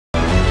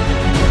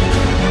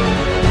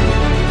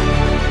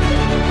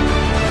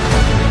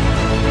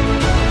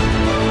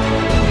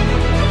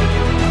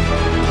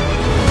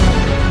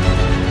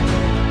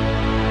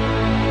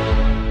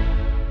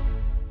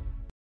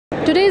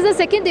Today is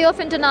the second day of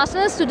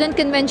International Student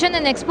Convention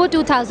and Expo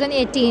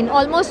 2018.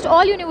 Almost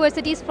all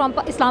universities from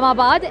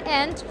Islamabad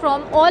and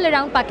from all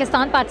around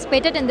Pakistan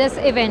participated in this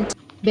event.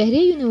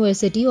 Bahria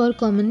University, or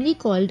commonly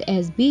called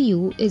as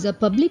BU, is a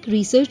public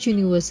research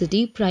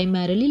university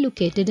primarily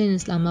located in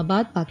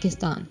Islamabad,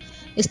 Pakistan.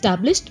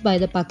 Established by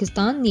the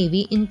Pakistan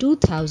Navy in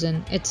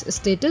 2000, its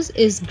status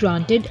is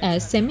granted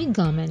as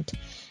semi-government.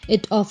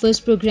 It offers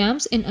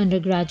programs in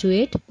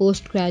undergraduate,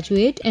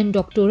 postgraduate and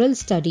doctoral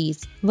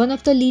studies. One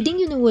of the leading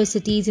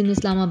universities in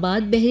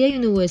Islamabad, Bahria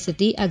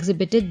University,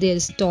 exhibited their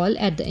stall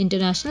at the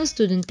International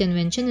Student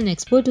Convention and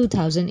Expo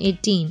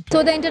 2018.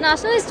 So the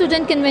International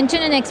Student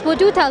Convention and Expo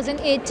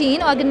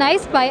 2018,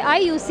 organized by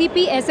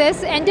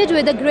ISCE, ended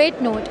with a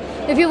great note.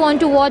 If you want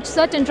to watch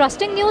such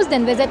interesting news,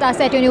 then visit us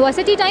at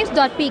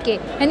universitytimes.pk.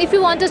 And if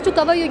you want us to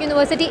cover your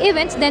university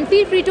events, then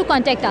feel free to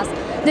contact us.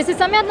 This is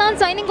Samya Adnan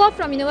signing off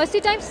from University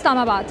Times,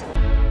 Islamabad.